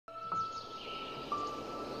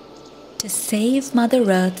To save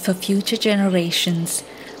Mother Earth for future generations,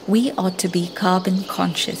 we ought to be carbon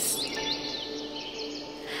conscious.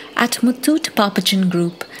 At Muthoot Papajan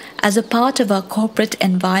Group, as a part of our corporate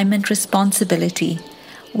environment responsibility,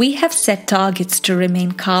 we have set targets to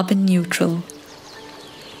remain carbon neutral.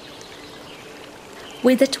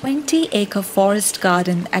 With a 20-acre forest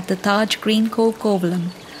garden at the Taj Green Kovalam,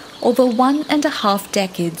 over 1.5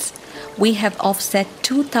 decades, we have offset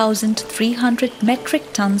 2,300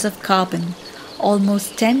 metric tons of carbon,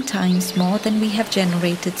 almost 10 times more than we have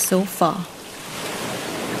generated so far.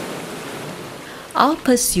 Our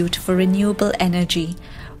pursuit for renewable energy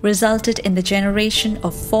resulted in the generation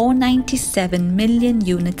of 497 million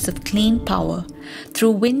units of clean power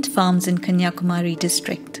through wind farms in Kanyakumari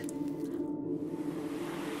district.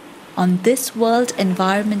 On this World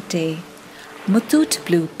Environment Day, Muthoot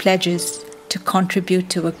Blue pledges to contribute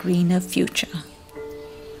to a greener future.